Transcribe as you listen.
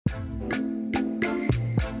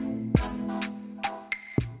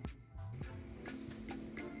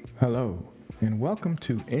Hello, and welcome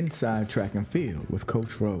to Inside Track and Field with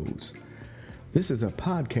Coach Rose. This is a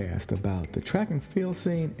podcast about the track and field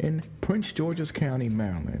scene in Prince George's County,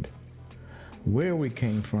 Maryland. Where we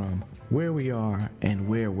came from, where we are, and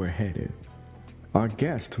where we're headed. Our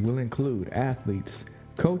guests will include athletes,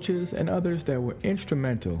 coaches, and others that were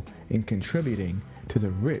instrumental in contributing to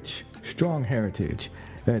the rich, strong heritage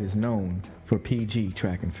that is known for PG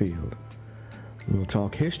track and field. We'll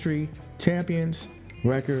talk history, champions,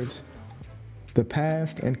 records, the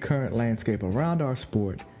past and current landscape around our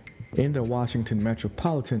sport in the Washington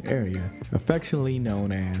metropolitan area, affectionately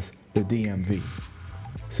known as the DMV.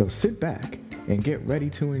 So sit back and get ready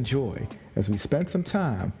to enjoy as we spend some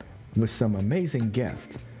time with some amazing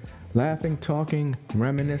guests, laughing, talking,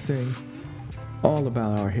 reminiscing, all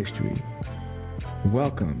about our history.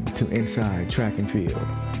 Welcome to Inside Track and Field.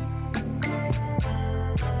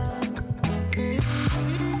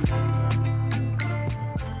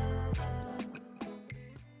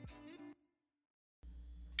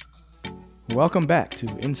 Welcome back to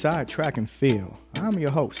Inside Track and Field. I'm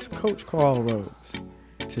your host, Coach Carl Rose.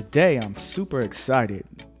 Today, I'm super excited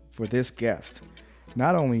for this guest.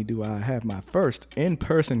 Not only do I have my first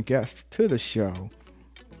in-person guest to the show,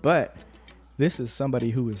 but this is somebody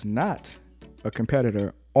who is not a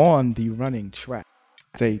competitor on the running track.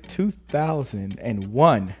 It's a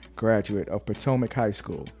 2001 graduate of Potomac High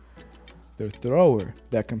School. The thrower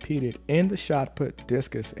that competed in the shot put,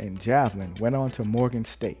 discus, and javelin went on to Morgan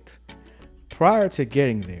State. Prior to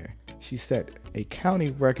getting there, she set a county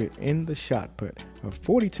record in the shot put of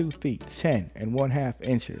 42 feet 10 and 1/2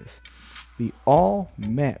 inches. The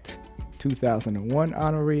All-Met 2001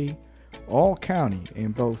 honoree, All-County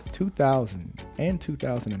in both 2000 and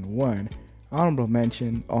 2001, honorable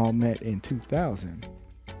mention All-Met in 2000.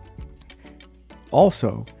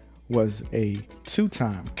 Also was a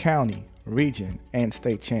two-time county, region, and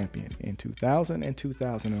state champion in 2000 and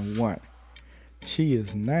 2001. She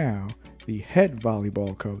is now the head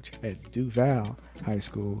volleyball coach at Duval High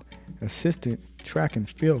School, assistant track and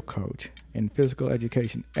field coach, and physical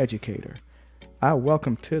education educator. I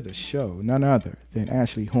welcome to the show none other than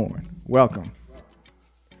Ashley Horn. Welcome.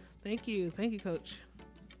 Thank you, Coach.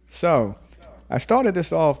 So, I started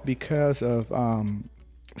this off because of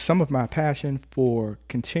some of my passion for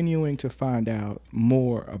continuing to find out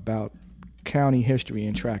more about county history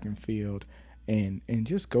in track and field, and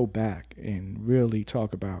just go back and really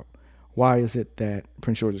talk about why is it that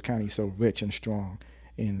Prince George's County is so rich and strong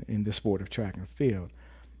in the sport of track and field.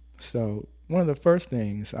 So one of the first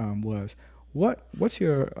things was, what's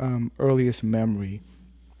your earliest memory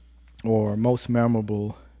or most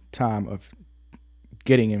memorable time of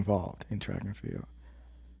getting involved in track and field?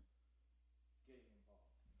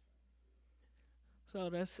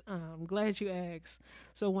 So I'm glad you asked.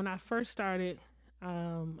 So when I first started,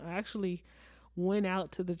 I actually went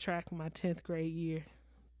out to the track my 10th grade year,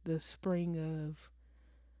 the spring of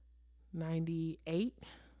 98.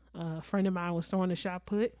 A friend of mine was throwing a shot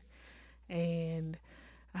put, and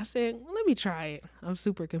I said, let me try it. I'm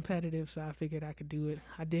super competitive, so I figured I could do it.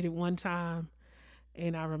 I did it one time,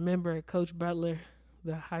 and I remember Coach Butler,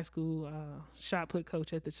 the high school shot put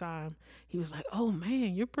coach at the time, he was like, oh,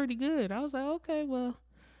 man, you're pretty good. I was like, okay, well,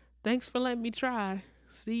 thanks for letting me try.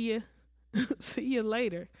 See ya. See you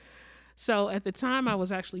later. So at the time, I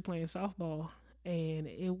was actually playing softball, and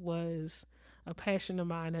it was a passion of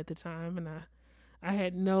mine at the time, and I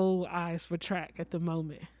had no eyes for track at the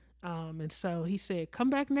moment. And so he said,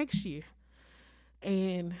 come back next year.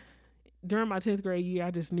 And during my 10th grade year,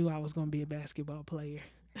 I just knew I was going to be a basketball player.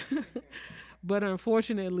 But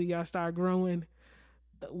unfortunately, I started growing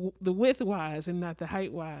the width-wise and not the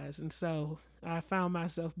height-wise. And so I found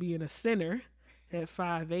myself being a center at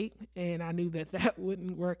 5'8", and I knew that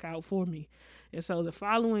wouldn't work out for me. And so the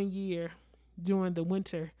following year, during the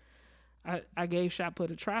winter, I gave shot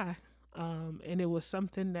put a try. And it was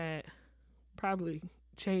something that probably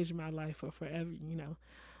changed my life for forever,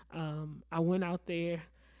 I went out there,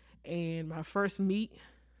 and my first meet,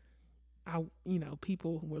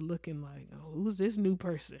 people were looking like, oh, who's this new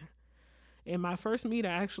person? And my first meet, I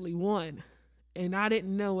actually won. And I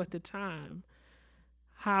didn't know at the time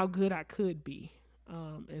how good I could be.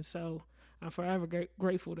 And so I'm forever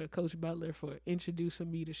grateful to Coach Butler for introducing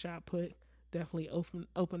me to shot put. Definitely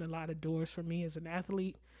opened a lot of doors for me as an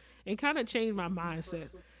athlete and kind of changed my mindset.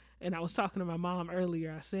 And I was talking to my mom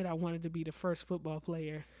earlier. I said I wanted to be the first football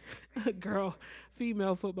player,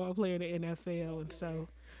 female football player in the NFL. And so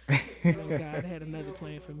God had another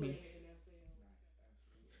plan for me.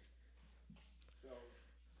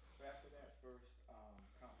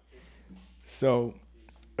 So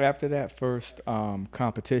after that first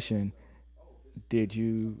competition, did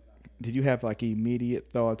you did you have like immediate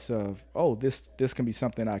thoughts of, oh, this can be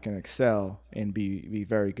something I can excel and be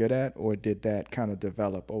very good at, or did that kind of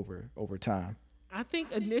develop over time? I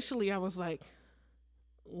think initially I was like,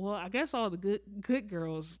 well, I guess all the good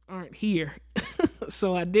girls aren't here.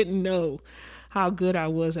 So I didn't know how good I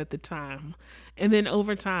was at the time. And then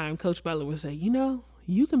over time, Coach Butler would say,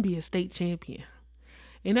 you can be a state champion.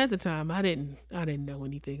 And at the time, I didn't know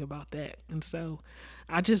anything about that. And so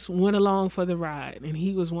I just went along for the ride. And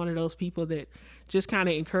he was one of those people that just kind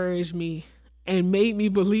of encouraged me and made me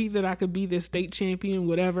believe that I could be this state champion,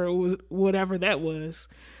 whatever that was.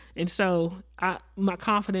 And so my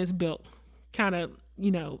confidence built kind of,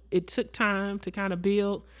 it took time to kind of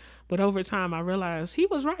build. But over time, I realized he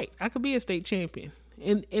was right. I could be a state champion.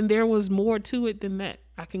 And there was more to it than that.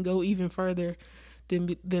 I can go even further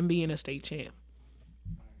than being a state champ.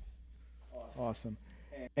 Awesome.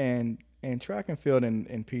 And track and field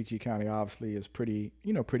in PG County obviously is pretty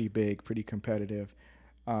big, pretty competitive.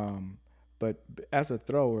 But as a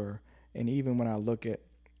thrower, and even when I look at,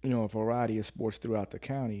 a variety of sports throughout the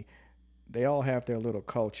county, they all have their little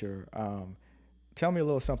culture. Tell me a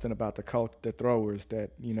little something about the throwers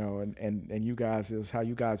that, and you guys, is how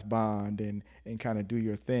you guys bond and kind of do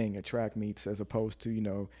your thing at track meets, as opposed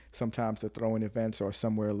to, sometimes the throwing events are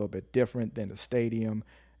somewhere a little bit different than the stadium.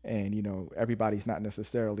 And, everybody's not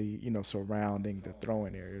necessarily, surrounding the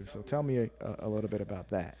throwing areas. So tell me a little bit about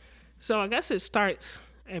that. So I guess it starts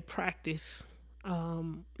at practice.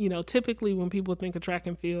 Typically when people think of track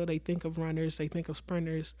and field, they think of runners, they think of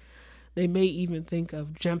sprinters. They may even think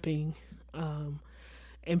of jumping.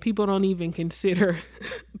 And people don't even consider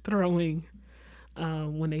throwing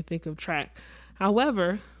when they think of track.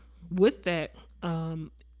 However, with that,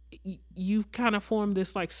 you kind of form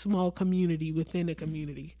this like small community within a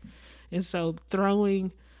community. And so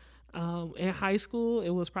throwing in high school,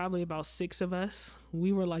 it was probably about 6 of us.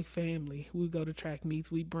 We were like family. We go to track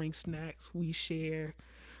meets, we bring snacks, we share,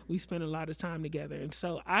 we spend a lot of time together. And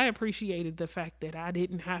so I appreciated the fact that I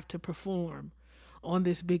didn't have to perform on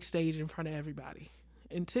this big stage in front of everybody.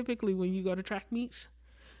 And typically when you go to track meets,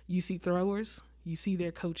 you see throwers, you see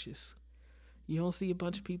their coaches. You don't see a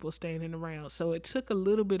bunch of people standing around. So it took a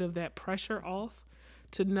little bit of that pressure off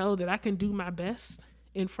to know that I can do my best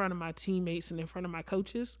in front of my teammates and in front of my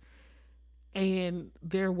coaches. And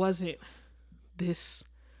there wasn't this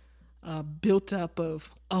built up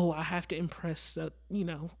of, I have to impress,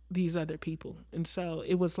 these other people. And so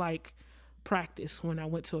it was like practice when I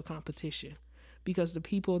went to a competition, because the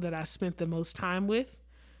people that I spent the most time with,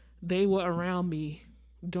 they were around me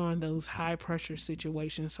during those high pressure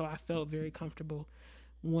situations. So I felt very comfortable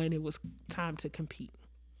when it was time to compete.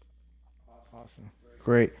 Awesome.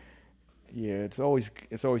 Great. Yeah, it's always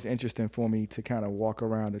interesting for me to kind of walk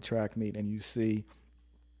around the track meet and you see,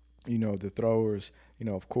 the throwers,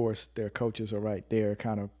 of course their coaches are right there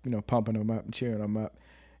kind of, pumping them up and cheering them up.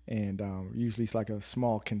 And usually it's like a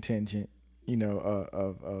small contingent,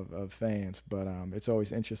 of fans. But it's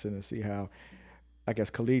always interesting to see how, I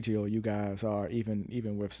guess, collegial you guys are,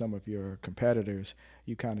 even with some of your competitors,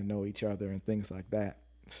 you kind of know each other and things like that.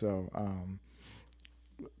 So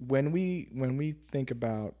when we think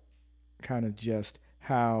about kind of just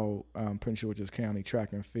how Prince George's County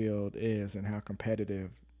track and field is and how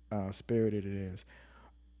competitive, spirited it is,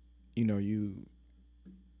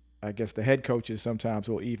 I guess the head coaches sometimes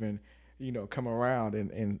will even, come around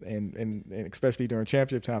and especially during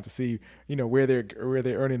championship time to see, where they're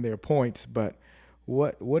earning their points. But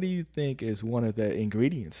what do you think is one of the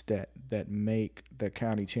ingredients that make the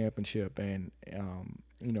county championship and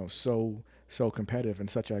so competitive and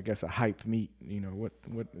such, I guess, a hype meet?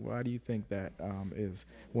 Why do you think that is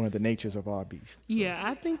one of the natures of our beast? Yeah,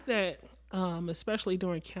 I think that especially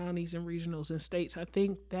during counties and regionals and states, I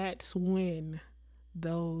think that's when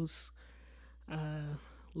those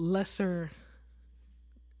lesser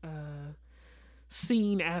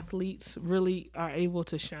seen athletes really are able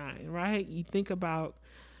to shine, right? You think about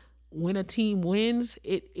when a team wins,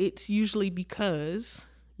 it's usually because,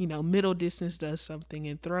 middle distance does something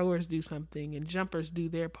and throwers do something and jumpers do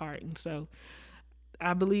their part. And so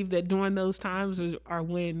I believe that during those times are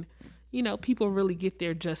when, people really get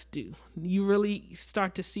their just due. You really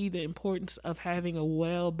start to see the importance of having a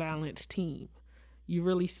well-balanced team. You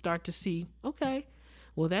really start to see, okay,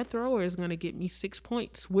 well, that thrower is going to get me 6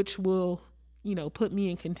 points, which will, put me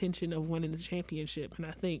in contention of winning the championship. And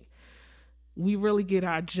I think we really get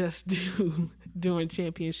our just due during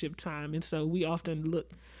championship time. And so we often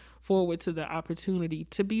look forward to the opportunity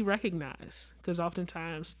to be recognized, because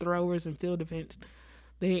oftentimes throwers and field events,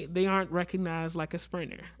 they aren't recognized like a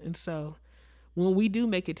sprinter. And so when we do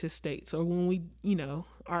make it to states, or when we,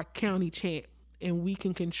 are county champ, and we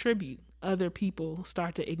can contribute, other people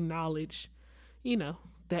start to acknowledge,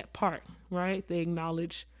 that part, right? They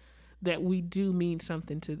acknowledge that we do mean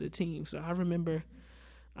something to the team. So I remember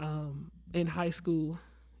in high school,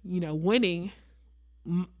 winning,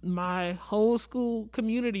 my whole school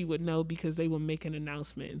community would know because they would make an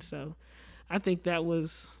announcement. And so I think that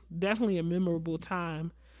was definitely a memorable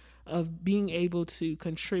time of being able to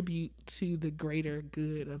contribute to the greater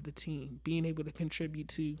good of the team, being able to contribute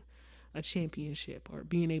to a championship or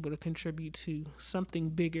being able to contribute to something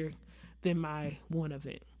bigger than my one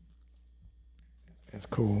event. That's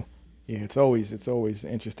cool. Yeah, it's always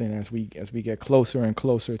interesting as we get closer and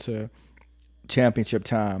closer to championship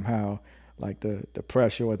time, how like the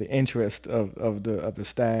pressure or the interest of the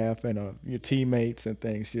staff and of your teammates and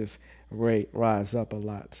things just rise up a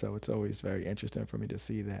lot. So it's always very interesting for me to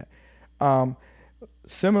see that.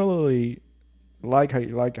 Similarly,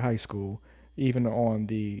 like high school, even on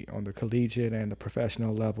the collegiate and the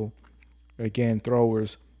professional level, again,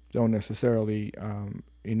 throwers don't necessarily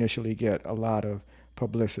initially get a lot of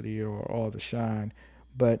publicity or all the shine,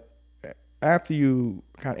 but after you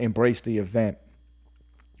kind of embrace the event,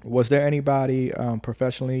 was there anybody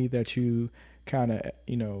professionally that you kind of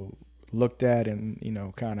looked at and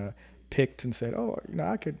kind of picked and said, oh,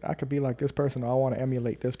 I could be like this person, or I want to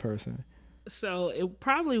emulate this person? So it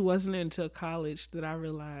probably wasn't until college that I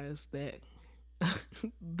realized that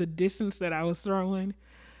the distance that I was throwing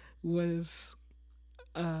was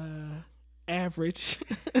average.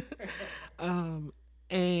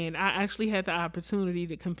 And I actually had the opportunity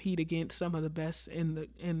to compete against some of the best in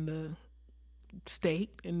the state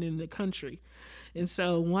and in the country. And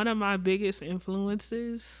so one of my biggest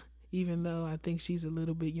influences, even though I think she's a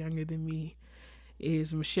little bit younger than me,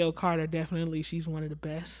 is Michelle Carter. Definitely, she's one of the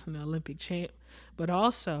best, an Olympic champ. But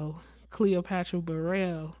also Cleopatra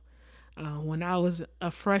Burrell. When I was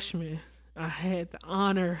a freshman, I had the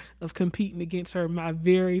honor of competing against her my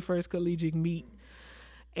very first collegiate meet.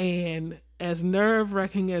 And as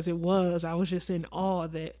nerve-wracking as it was, I was just in awe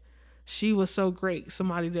that she was so great.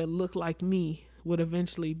 Somebody that looked like me would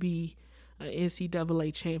eventually be an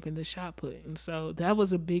NCAA champ in the shot put. And so that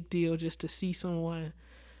was a big deal, just to see someone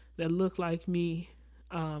that looked like me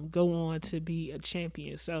go on to be a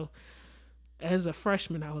champion. So as a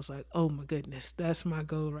freshman, I was like, oh my goodness, that's my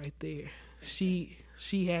goal right there. She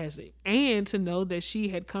has it. And to know that she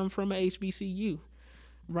had come from a HBCU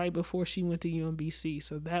right before she went to UMBC.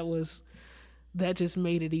 So that just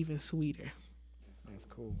made it even sweeter. That's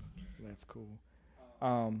cool.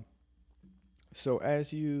 So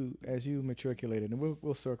as you matriculated, and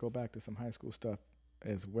we'll circle back to some high school stuff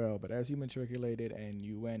as well, but as you matriculated and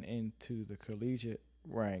you went into the collegiate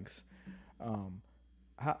ranks,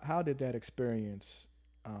 how did that experience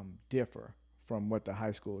differ from what the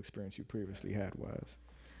high school experience you previously had was?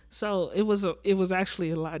 So it was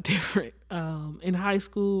actually a lot different. In high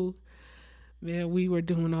school, man, we were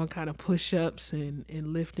doing all kind of push-ups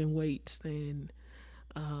and lifting weights, and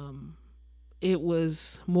it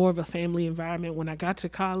was more of a family environment. When I got to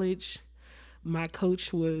college, my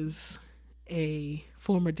coach was a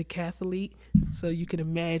former decathlete, so you can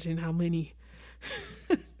imagine how many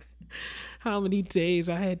days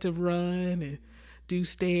I had to run and do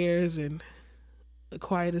stairs. And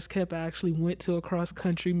quiet as kept, I actually went to a cross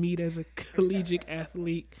country meet as a collegiate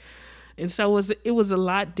athlete, and so it was a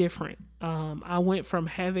lot different. I went from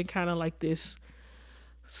having kind of like this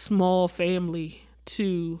small family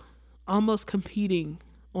to almost competing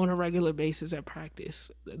on a regular basis at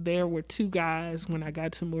practice. There were 2 guys when I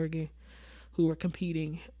got to Morgan who were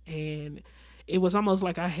competing, and it was almost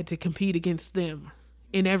like I had to compete against them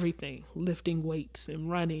in everything, lifting weights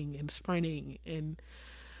and running and sprinting and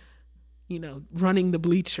running the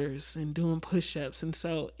bleachers and doing push-ups. And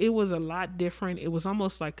so it was a lot different. It was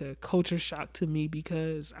almost like a culture shock to me,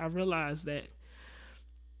 because I realized that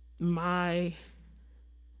my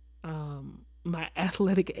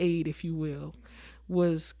athletic aid, if you will,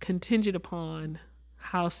 was contingent upon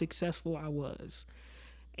how successful I was.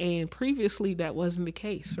 And previously that wasn't the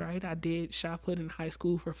case, right? I did shot put in high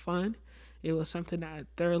school for fun. It was something I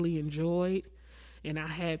thoroughly enjoyed. And I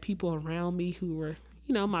had people around me who were,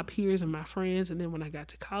 my peers and my friends. And then when I got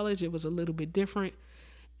to college, it was a little bit different.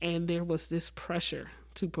 And there was this pressure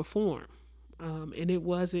to perform. And it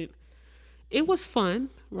was fun,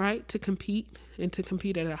 right, to compete and to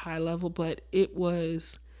compete at a high level, but it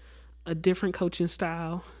was a different coaching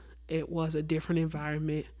style. It was a different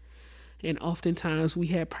environment. And oftentimes we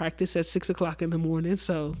had practice at 6:00 in the morning.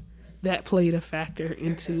 So that played a factor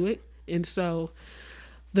into it. And so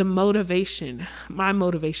my motivation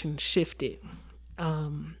shifted.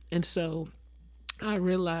 And so I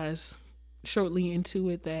realized shortly into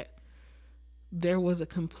it that there was a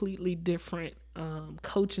completely different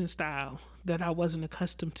coaching style that I wasn't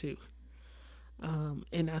accustomed to.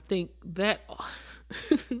 And I think that,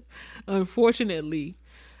 unfortunately,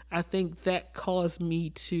 I think that caused me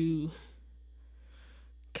to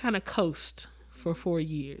kind of coast for 4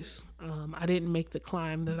 years. I didn't make the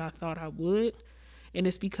climb that I thought I would. And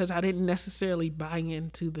it's because I didn't necessarily buy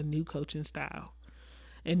into the new coaching style.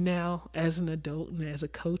 And now, as an adult and as a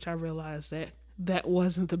coach, I realized that that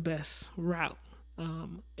wasn't the best route.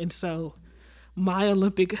 And so my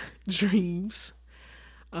Olympic dreams,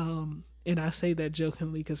 and I say that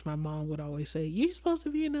jokingly because my mom would always say, "You're supposed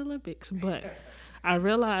to be in the Olympics." But I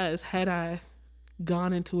realized, had I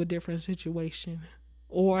gone into a different situation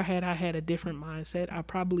or had I had a different mindset, I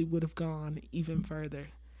probably would have gone even further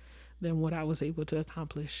than what I was able to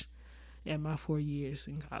accomplish in my 4 years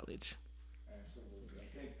in college. Absolutely. I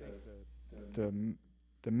think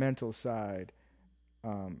the mental side,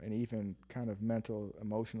 and even kind of mental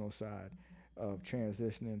emotional side of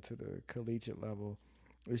transitioning to the collegiate level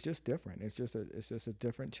is just different. It's just a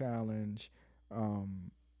different challenge,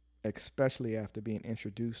 especially after being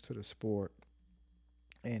introduced to the sport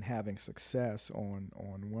and having success on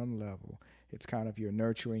one level. It's kind of your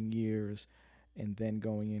nurturing years, and then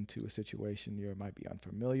going into a situation you might be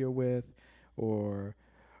unfamiliar with, or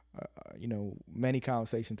many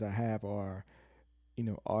conversations I have are,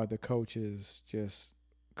 are the coaches just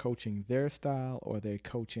coaching their style, or are they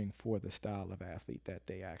coaching for the style of athlete that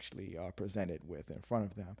they actually are presented with in front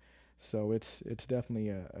of them? So it's definitely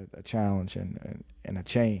a challenge and a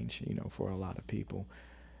change, for a lot of people.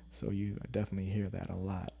 So you definitely hear that a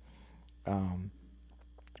lot.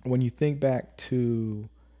 When you think back to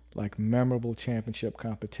like memorable championship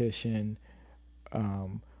competition,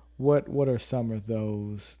 what are some of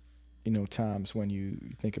those, times when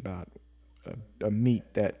you think about a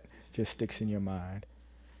meet that just sticks in your mind?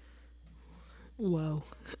 Well,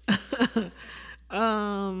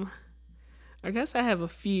 I guess I have a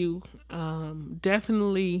few.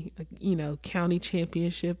 Definitely, county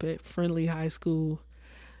championship at Friendly High School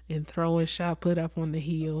and throwing shot put up on the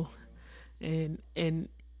hill. And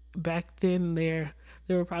back then there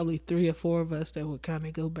were probably 3 or 4 of us that would kind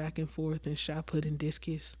of go back and forth in shot put and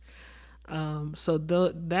discus. So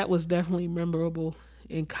that was definitely memorable.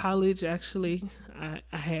 In college, actually, I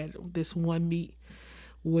had this one meet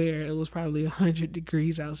where it was probably 100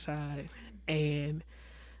 degrees outside, and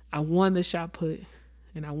I won the shot put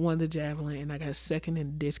and I won the javelin, and I got second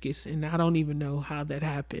in discus, and I don't even know how that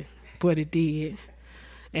happened, but it did.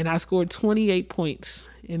 And I scored 28 points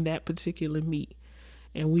in that particular meet,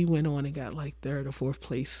 and we went on and got like 3rd or 4th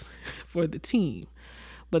place for the team.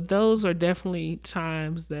 But those are definitely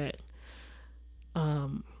times that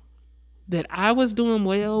that I was doing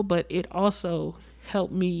well, but it also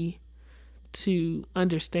helped me to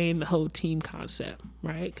understand the whole team concept,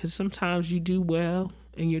 right? Because sometimes you do well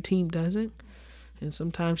and your team doesn't, and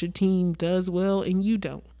sometimes your team does well and you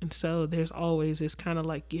don't. And so there's always this kind of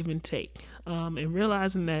like give and take, and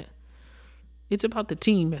realizing that it's about the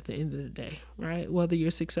team at the end of the day, right? Whether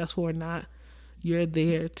you're successful or not, you're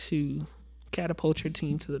there to catapult your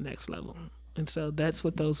team to the next level. And so that's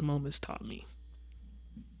what those moments taught me.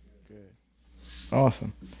 Good.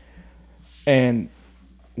 Awesome. And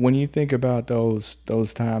when you think about those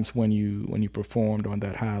times when you performed on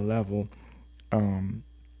that high level,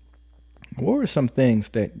 what were some things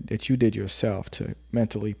that you did yourself to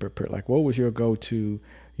mentally prepare? Like, what was your go-to,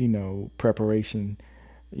 preparation,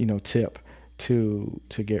 tip to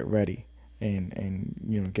get ready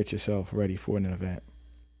and get yourself ready for an event?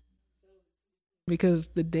 Because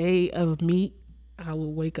the day of meet, I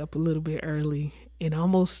would wake up a little bit early and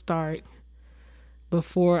almost start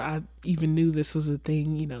before I even knew this was a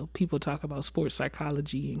thing. People talk about sports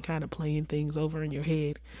psychology and kind of playing things over in your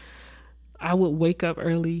head. I would wake up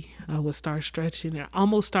early. I would start stretching. I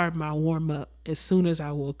almost start my warm up as soon as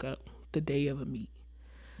I woke up the day of a meet.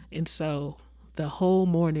 And so the whole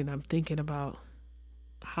morning I'm thinking about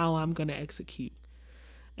how I'm going to execute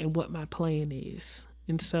and what my plan is.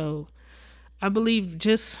 And so I believe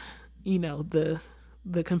just, the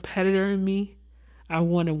competitor in me, I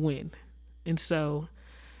want to win. And so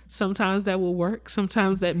sometimes that will work.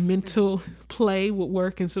 Sometimes that mental play would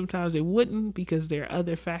work, and sometimes it wouldn't because there are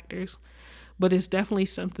other factors. But it's definitely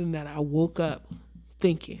something that I woke up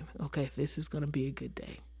thinking, okay, this is going to be a good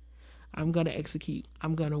day. I'm going to execute.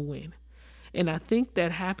 I'm going to win. And I think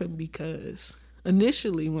that happened because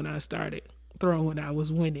initially when I started throwing, I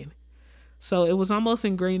was winning. So it was almost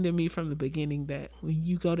ingrained in me from the beginning that when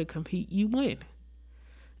you go to compete, you win.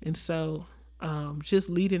 And so just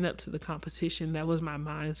leading up to the competition, that was my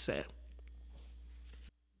mindset.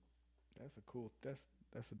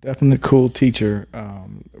 That's a definite cool teacher,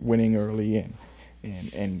 winning early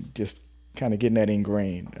and just kind of getting that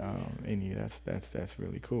ingrained in you. That's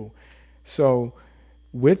really cool. So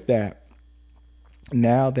with that,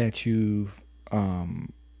 now that you've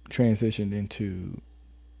transitioned into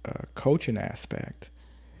a coaching aspect,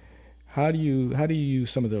 how do you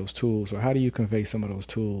use some of those tools, or how do you convey some of those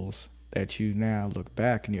tools that you now look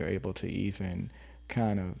back and you're able to even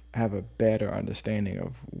kind of have a better understanding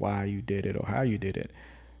of why you did it or how you did it?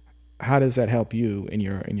 How does that help you in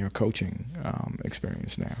your coaching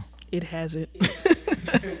experience now? It hasn't.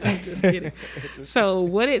 I'm just kidding. So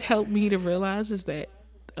what it helped me to realize is that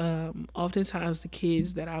oftentimes the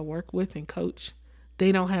kids that I work with and coach,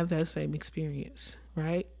 they don't have that same experience,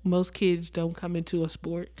 right? Most kids don't come into a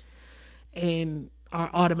sport and are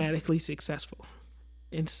automatically successful.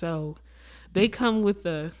 And so they come with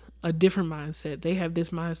a different mindset. They have this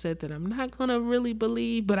mindset that I'm not going to really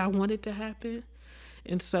believe, but I want it to happen.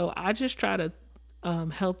 And so I just try to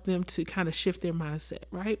help them to kind of shift their mindset,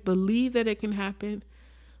 right? Believe that it can happen,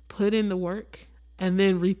 put in the work, and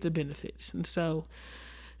then reap the benefits. And so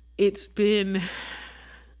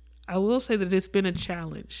I will say that it's been a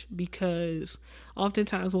challenge, because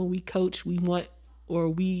oftentimes when we coach, we want, or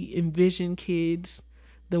we envision kids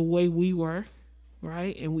the way we were,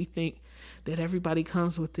 right? And we think that everybody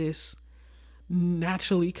comes with this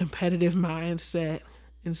naturally competitive mindset.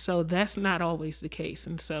 And so that's not always the case.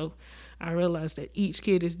 And so I realized that each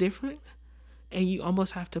kid is different, and you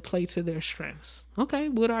almost have to play to their strengths. Okay,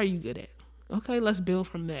 what are you good at? Okay, let's build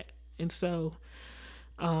from that. And so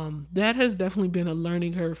that has definitely been a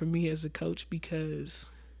learning curve for me as a coach, because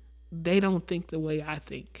they don't think the way I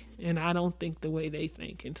think, and I don't think the way they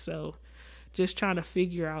think. And so just trying to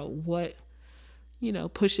figure out what,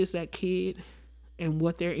 pushes that kid and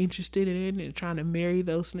what they're interested in, and trying to marry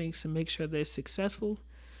those things to make sure they're successful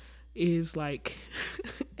is like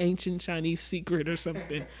ancient Chinese secret or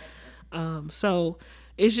something. So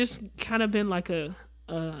it's just kind of been like a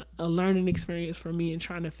learning experience for me, in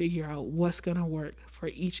trying to figure out what's going to work for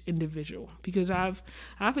each individual, because I've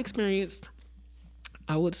experienced,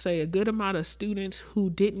 I would say, a good amount of students who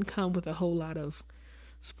didn't come with a whole lot of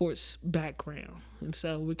sports background. And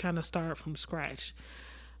so we kind of start from scratch.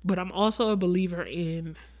 But I'm also a believer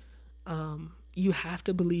in you have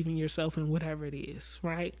to believe in yourself in whatever it is,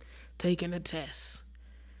 right? Taking a test,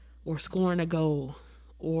 or scoring a goal,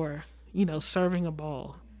 or, serving a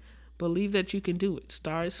ball. Believe that you can do it.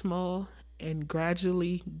 Start small and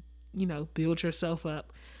gradually, build yourself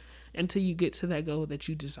up until you get to that goal that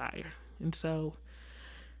you desire. And so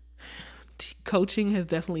coaching has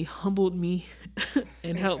definitely humbled me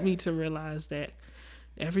and helped me to realize that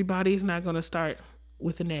everybody's not going to start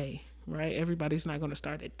with an A, right? Everybody's not going to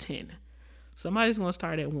start at 10. Somebody's going to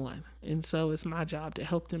start at 1. And so it's my job to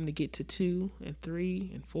help them to get to 2 and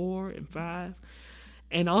 3 and 4 and 5.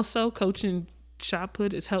 And also coaching shot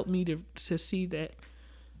put has helped me to see that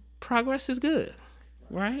progress is good,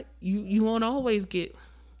 right? You won't always get,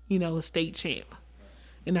 a state champ.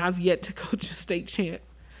 And I've yet to coach a state champ.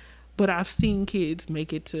 But I've seen kids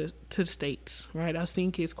make it to states, right? I've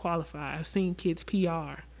seen kids qualify. I've seen kids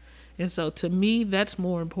PR. And so to me, that's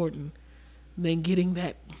more important than getting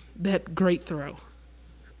that great throw.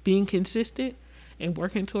 Being consistent and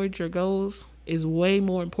working towards your goals is way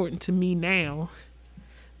more important to me now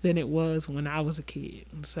than it was when I was a kid.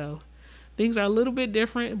 And so things are a little bit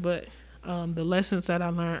different, but the lessons that I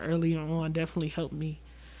learned early on definitely helped me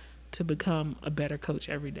to become a better coach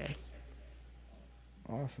every day.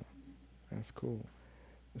 Awesome. That's cool.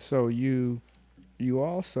 So you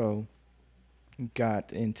also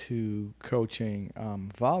got into coaching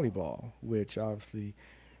volleyball, which obviously,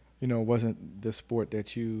 wasn't the sport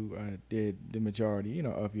that you did the majority,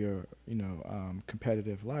 of your,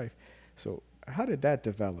 competitive life. So how did that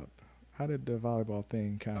develop? How did the volleyball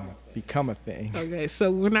thing kind of become a thing? Okay, so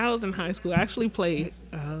when I was in high school, I actually played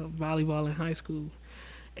volleyball in high school.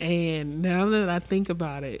 And now that I think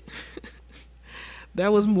about it,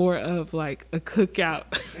 that was more of like a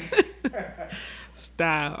cookout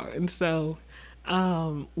style. And so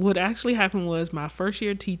what actually happened was, my first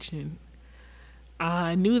year teaching,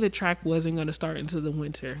 I knew the track wasn't going to start until the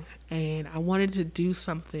winter, and I wanted to do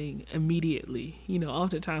something immediately.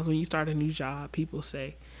 Oftentimes when you start a new job, people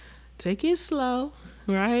say, take it slow,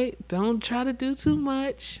 right? Don't try to do too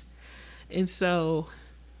much. And so,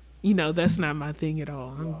 that's not my thing at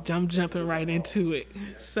all. I'm jumping right into it.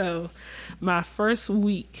 So my first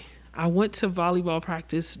week, I went to volleyball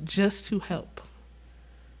practice just to help.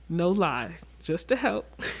 No lie, just to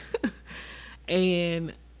help.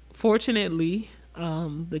 And fortunately,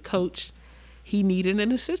 the coach, he needed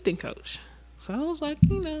an assistant coach. So I was like,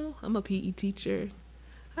 I'm a PE teacher.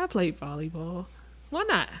 I played volleyball. Why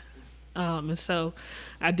not? And so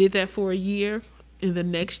I did that for a year. In the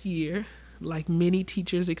next year, like many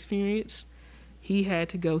teachers experience, he had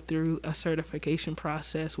to go through a certification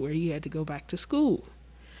process where he had to go back to school.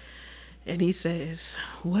 And he says,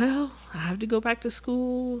 well, I have to go back to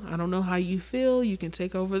school. I don't know how you feel. You can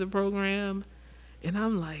take over the program. And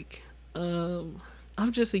I'm like,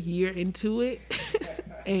 I'm just a year into it.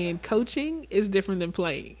 And coaching is different than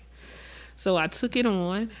playing. So I took it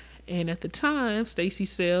on. And at the time, Stacy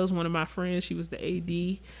Sells, one of my friends, she was the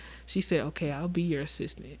AD. She said, okay, I'll be your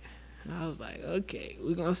assistant. I was like, okay,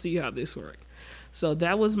 we're going to see how this works. So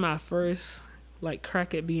that was my first like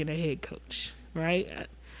crack at being a head coach, right?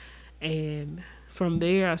 And from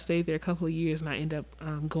there, I stayed there a couple of years, and I ended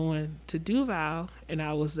up going to Duval, and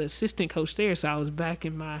I was the assistant coach there, so I was back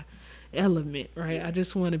in my element, right? I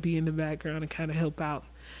just want to be in the background and kind of help out.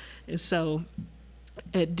 And so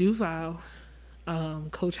at Duval,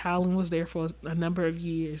 Coach Howland was there for a number of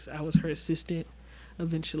years. I was her assistant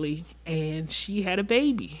eventually, and she had a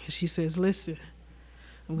baby. She says, listen,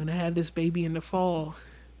 I'm going to have this baby in the fall.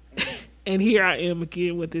 And here I am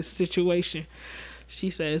again with this situation. She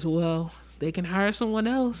says, well, they can hire someone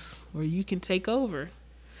else or you can take over.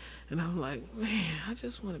 And I'm like, man, I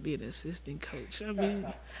just want to be an assistant coach. I mean,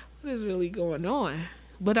 what is really going on?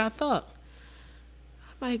 But I thought,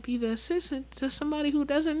 I might be the assistant to somebody who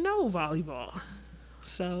doesn't know volleyball.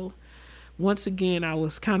 So once again, I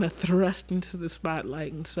was kind of thrust into the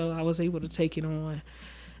spotlight. And so I was able to take it on.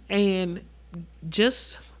 And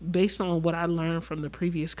just based on what I learned from the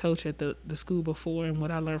previous coach at the school before and what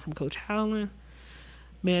I learned from Coach Howland,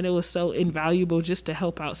 man, it was so invaluable just to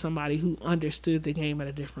help out somebody who understood the game at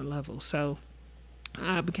a different level. So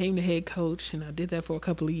I became the head coach, and I did that for a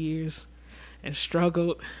couple of years and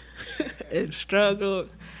struggled and struggled.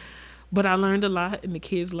 But I learned a lot, and the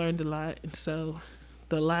kids learned a lot. And so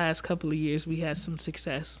the last couple of years, we had some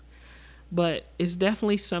success. But it's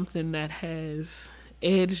definitely something that has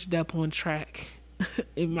edged up on track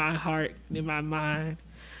in my heart, in my mind.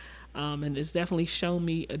 And it's definitely shown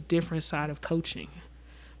me a different side of coaching.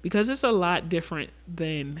 Because it's a lot different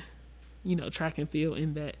than, track and field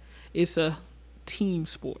in that it's a team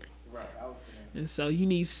sport. Right. And so you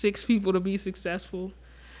need 6 people to be successful.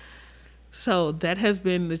 So that has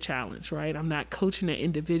been the challenge, right? I'm not coaching an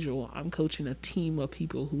individual. I'm coaching a team of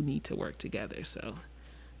people who need to work together. So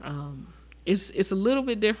it's a little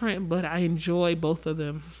bit different, but I enjoy both of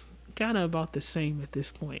them kind of about the same at this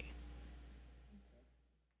point.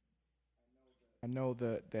 I know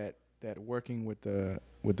that working with the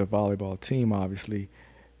volleyball team, obviously,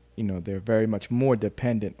 they're very much more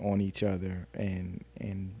dependent on each other and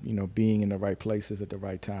being in the right places at the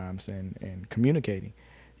right times and communicating,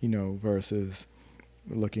 versus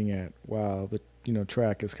looking at,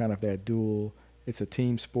 track is kind of that dual, it's a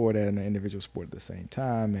team sport and an individual sport at the same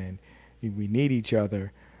time, and we need each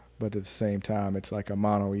other, but at the same time, it's like a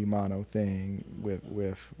mano-a-mano thing with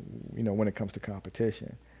when it comes to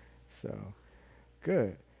competition. So,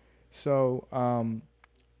 good. So,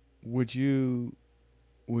 would you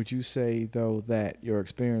say though that your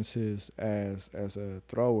experiences as a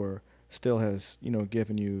thrower still has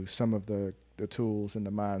given you some of the tools and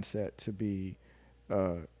the mindset to be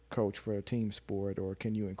a coach for a team sport, or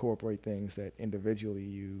can you incorporate things that individually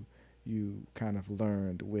you kind of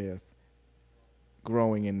learned with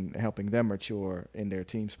growing and helping them mature in their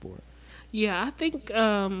team sport? Yeah, I think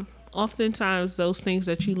oftentimes those things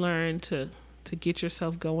that you learn to get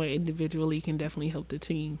yourself going individually can definitely help the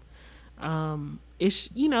team.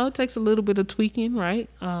 It takes a little bit of tweaking, right?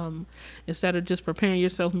 Instead of just preparing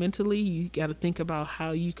yourself mentally, you got to think about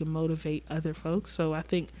how you can motivate other folks. So I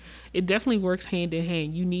think it definitely works hand in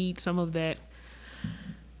hand. You need some of that,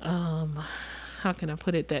 how can I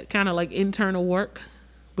put it, that kind of like internal work,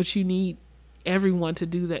 but you need everyone to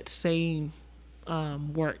do that same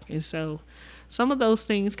work. And so some of those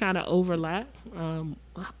things kind of overlap.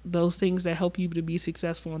 Those things that help you to be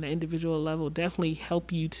successful on the individual level definitely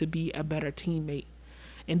help you to be a better teammate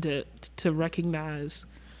and to recognize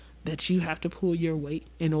that you have to pull your weight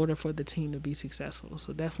in order for the team to be successful.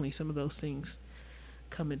 So definitely some of those things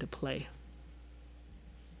come into play.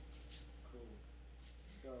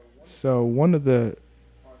 So one of the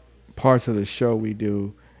parts of the show we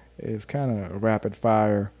do is kind of a rapid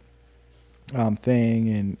fire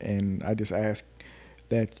thing, and I just ask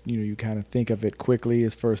that you kind of think of it quickly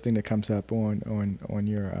as first thing that comes up on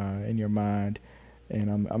your in your mind,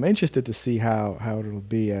 and I'm interested to see how it'll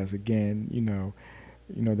be, as again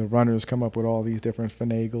the runners come up with all these different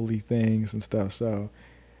finagly things and stuff. So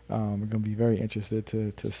I'm gonna be very interested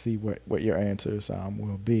to see what your answers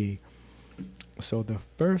will be. So the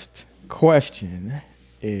first question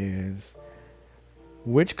is,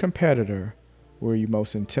 which competitor were you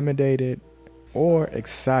most intimidated or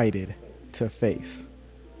excited to face?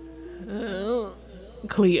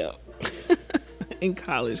 Cleo. In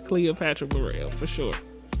college, Cleopatra Burrell, for sure.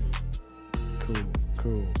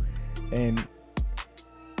 Cool. And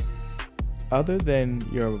other than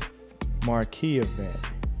your marquee event,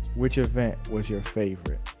 which event was your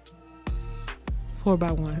favorite?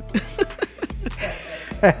 4x1.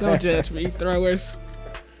 Don't judge me, throwers.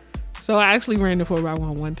 So I actually ran the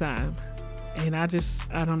 4x1 one time. And I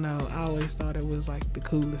don't know. I always thought it was like the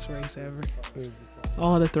coolest race ever.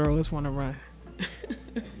 All the throwers want to run.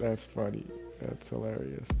 That's funny. That's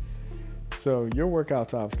hilarious. So your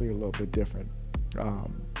workout's obviously a little bit different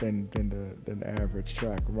than the average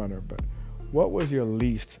track runner. But what was your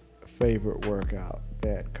least favorite workout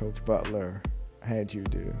that Coach Butler had you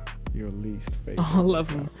do? Your least favorite? All of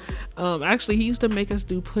them. Actually, he used to make us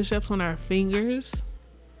do push-ups on our fingers.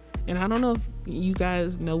 And I don't know if you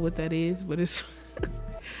guys know what that is, but it's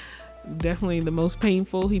definitely the most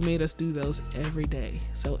painful. He made us do those every day.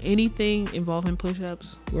 So anything involving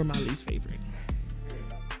push-ups were my least favorite.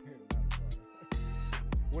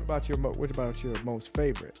 What about your most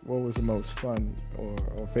favorite? What was the most fun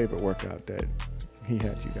or favorite workout that he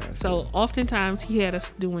had you guys So do? oftentimes he had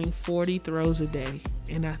us doing 40 throws a day.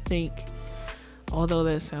 And I think, although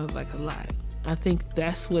that sounds like a lot, I think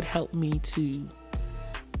that's what helped me to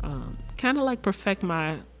kind of like perfect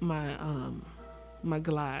my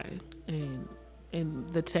glide and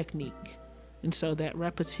the technique. And so that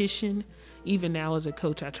repetition, even now as a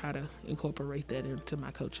coach, I try to incorporate that into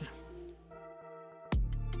my coaching.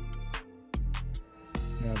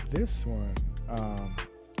 Now this one, I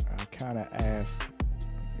kind of asked,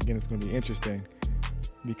 again, it's going to be interesting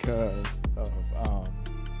because of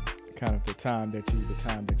kind of the time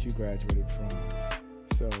that you graduated from.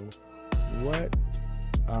 So what,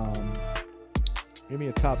 give me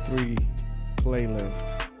a top 3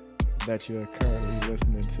 playlist that you're currently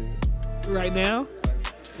listening to. Right now?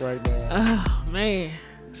 Right now. Oh, man.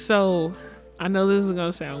 So I know this is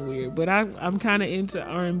going to sound weird, but I'm kind of into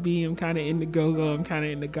R&B. I'm kind of into go-go. I'm kind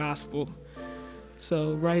of into gospel.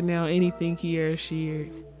 So right now, anything Kiara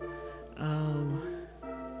Sheard,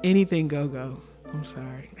 anything go-go. I'm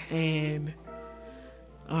sorry. And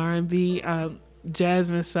R&B,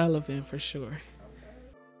 Jasmine Sullivan for sure.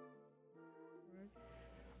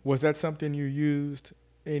 Was that something you used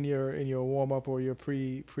in your warm up or your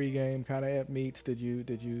pre-game kind of at meets? Did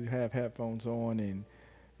you have headphones on and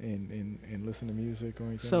listen to music or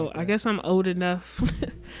anything? So like that? I guess I'm old enough.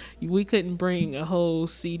 We couldn't bring a whole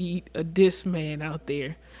CD, a Discman out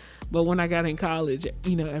there. But when I got in college,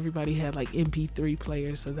 everybody had like MP3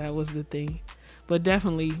 players, so that was the thing. But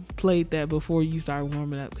definitely played that before you start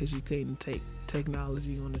warming up because you couldn't take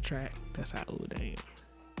technology on the track. That's how old I am.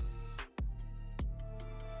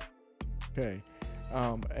 Okay.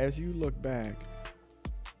 As you look back,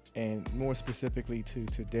 and more specifically to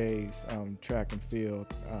today's track and field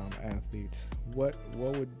athletes, what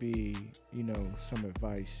would be some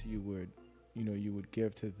advice you would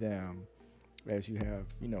give to them as you have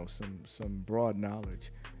some broad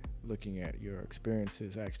knowledge looking at your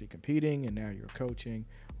experiences actually competing and now you're coaching?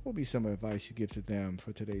 What would be some advice you give to them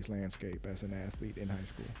for today's landscape as an athlete in high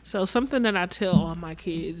school? So something that I tell all my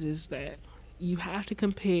kids is that you have to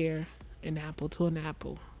compare an apple to an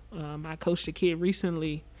apple. I coached a kid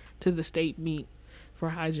recently to the state meet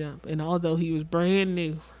for high jump, and although he was brand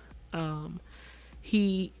new,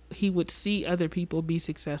 he would see other people be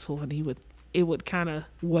successful, and it would kind of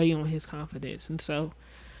weigh on his confidence. And so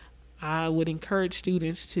I would encourage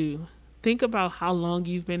students to think about how long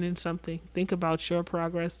you've been in something, think about your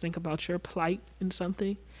progress, think about your plight in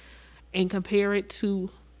something, and compare it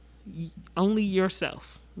to only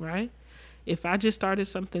yourself, right? If I just started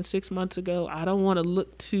something 6 months ago, I don't want to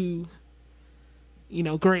look to,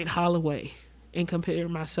 Grant Holloway and compare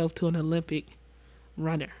myself to an Olympic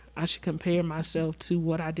runner. I should compare myself to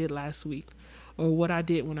what I did last week or what I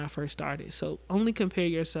did when I first started. So only compare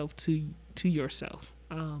yourself to yourself.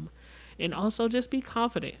 And also just be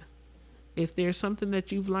confident. If there's something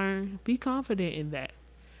that you've learned, be confident in that.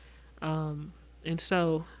 And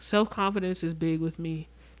so self-confidence is big with me.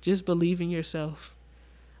 Just believe in yourself.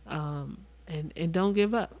 And don't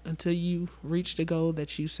give up until you reach the goal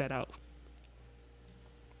that you set out.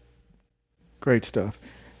 Great stuff.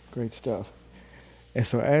 And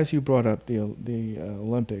so as you brought up the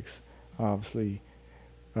Olympics, obviously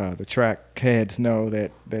the track heads know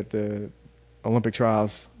that the Olympic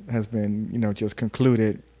trials has been just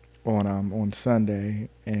concluded on Sunday.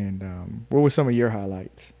 And what were some of your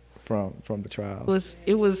highlights from the trials?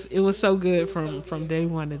 It was so good from day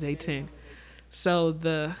 1 to day 10. So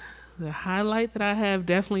the highlight that I have,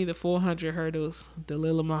 definitely the 400 hurdles,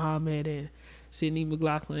 Dalilah Muhammad and Sydney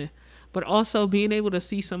McLaughlin, but also being able to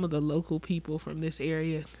see some of the local people from this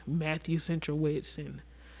area, Matthew Centrowitz and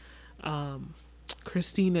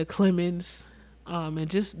Christina Clemens, and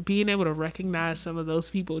just being able to recognize some of those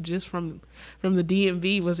people just from the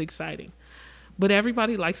DMV was exciting. But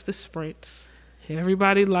everybody likes the sprints.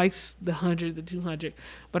 Everybody likes the 100, the 200.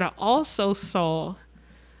 But I also saw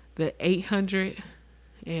the 800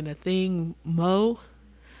 and a thing Mo.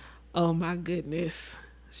 Oh my goodness.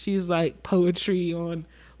 She's like poetry on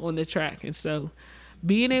the track. And so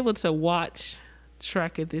being able to watch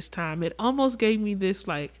track at this time, it almost gave me this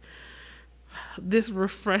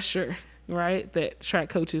refresher, right, that track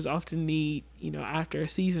coaches often need, after a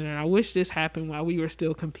season. And I wish this happened while we were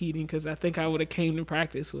still competing, because I think I would have came to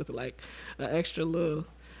practice with like an extra little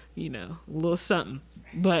something.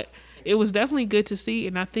 But it was definitely good to see.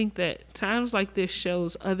 And I think that times like this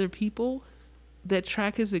shows other people that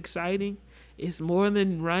track is exciting. It's more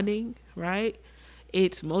than running, right?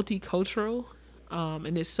 It's multicultural,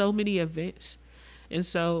 and it's so many events. And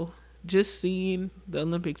so just seeing the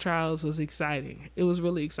Olympic trials was exciting. It was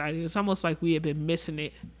really exciting. It's almost like we had been missing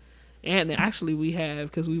it. And actually we have,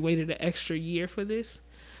 because we waited an extra year for this.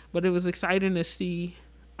 But it was exciting to see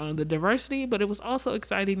the diversity, but it was also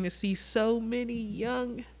exciting to see so many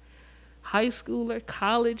young high schooler,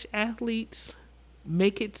 college athletes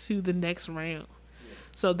make it to the next round.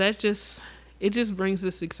 So it just brings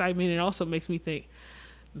this excitement. It also makes me think,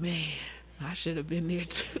 man, I should have been there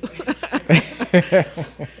too.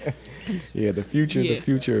 Yeah, the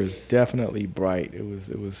future is definitely bright. It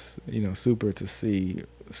was super to see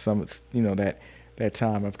some, that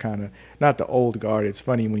time of kind of, not the old guard. It's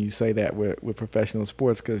funny when you say that with professional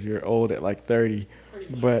sports, because you're old at like 30,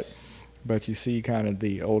 but you see kind of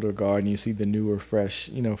the older guard, and you see the newer fresh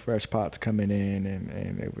pots coming in,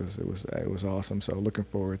 and it was awesome. So looking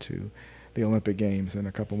forward to the Olympic Games in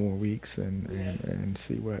a couple more weeks, and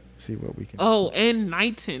see what we can. Oh, and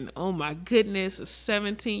Knighton, oh my goodness, a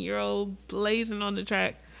 17-year-old blazing on the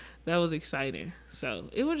track. That was exciting. So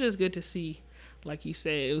it was just good to see, like you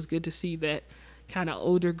said, it was good to see that kind of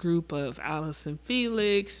older group of Allison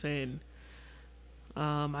Felix, and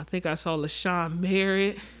I think I saw LaShawn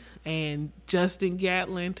Merritt and Justin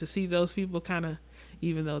Gatlin, to see those people kind of,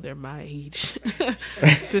 even though they're my age,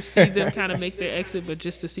 to see them kind of make their exit, but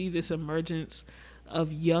just to see this emergence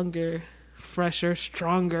of younger, fresher,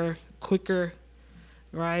 stronger, quicker,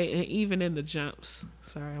 right? And even in the jumps,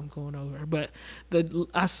 sorry, I'm going over, but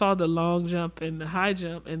I saw the long jump and the high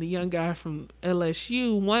jump, and the young guy from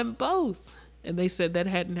LSU won both. And they said that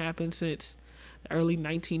hadn't happened since the early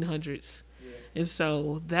 1900s. Yeah. And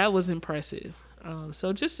so that was impressive.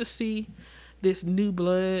 So just to see this new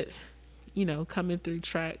blood, coming through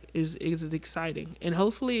track is exciting. And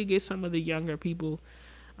hopefully it gets some of the younger people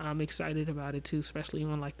excited about it too, especially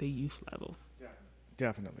on like the youth level.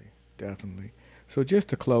 Definitely. So just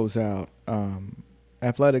to close out,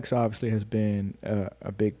 athletics obviously has been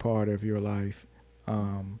a big part of your life.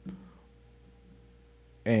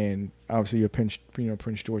 And obviously you're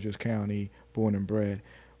Prince George's County born and bred.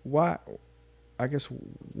 What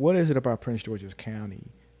is it about Prince George's County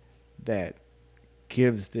that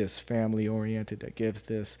gives this family oriented, that gives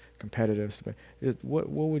this competitive? What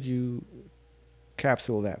would you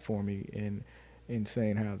capsule that for me in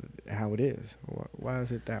saying how it is? Why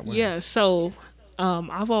is it that way? Yeah, so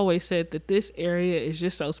I've always said that this area is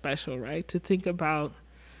just so special, right? To think about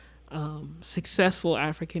successful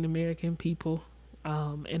African American people,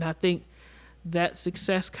 and I think that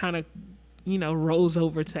success kind of rolls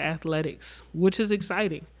over to athletics, which is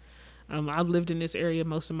exciting. I've lived in this area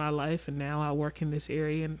most of my life, and now I work in this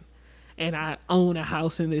area, and I own a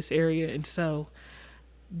house in this area. And so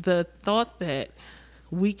the thought that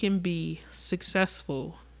we can be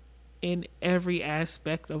successful in every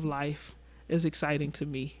aspect of life is exciting to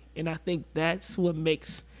me. And I think that's what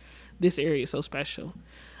makes this area so special.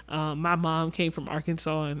 My mom came from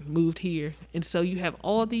Arkansas and moved here. And so you have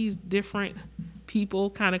all these different people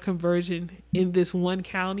kind of converging in this one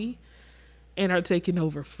county and are taking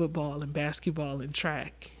over football and basketball and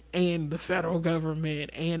track and the federal government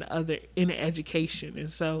and other in education. And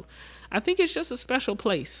so I think it's just a special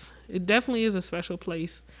place. It definitely is a special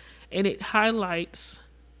place. And it highlights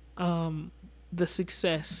the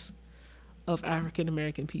success of African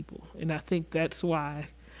American people. And I think that's why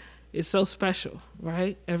it's so special,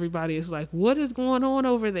 right? Everybody is like, what is going on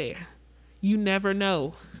over there? You never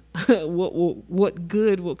know what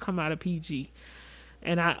good will come out of PG.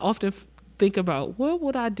 And I often think about, what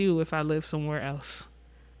would I do if I lived somewhere else?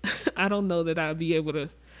 I don't know that I'd be able to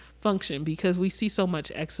function, because we see so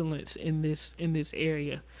much excellence in this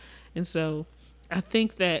area. And so I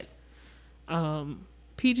think that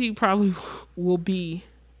PG probably will be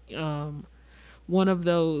one of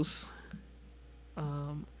those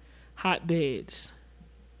hotbeds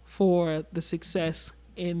for the success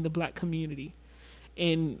in the Black community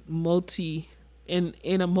in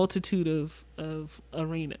a multitude of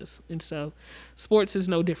arenas. And so sports is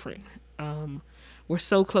no different. We're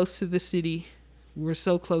so close to the city. We're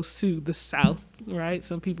so close to the South, right?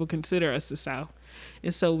 Some people consider us the South.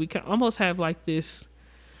 And so we can almost have like this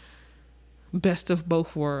best of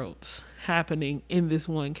both worlds happening in this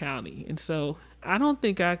one county. And so I don't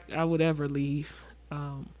think I would ever leave.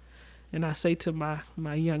 And I say to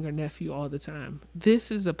my younger nephew all the time,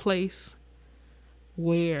 this is a place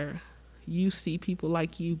where you see people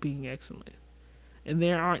like you being excellent. And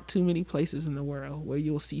there aren't too many places in the world where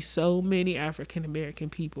you'll see so many African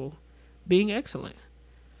American people being excellent.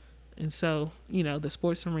 And so, the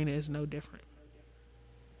sports arena is no different.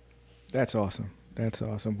 That's awesome. That's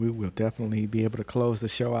awesome. We will definitely be able to close the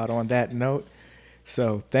show out on that note.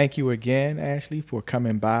 So thank you again, Ashley, for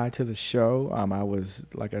coming by to the show. I was,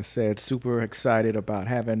 like I said, super excited about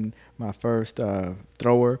having my first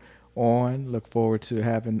thrower on. Look forward to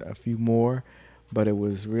having a few more. But it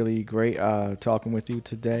was really great talking with you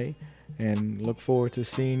today, and look forward to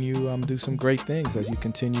seeing you do some great things as you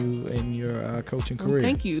continue in your coaching career.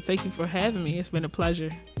 Thank you. Thank you for having me. It's been a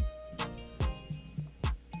pleasure.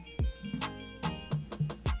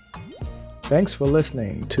 Thanks for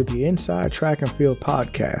listening to the Inside Track and Field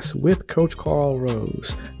podcast with Coach Carl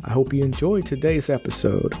Rose. I hope you enjoyed today's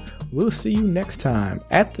episode. We'll see you next time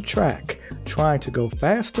at the track, trying to go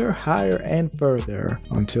faster, higher, and further.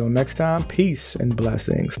 Until next time, peace and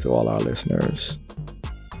blessings to all our listeners.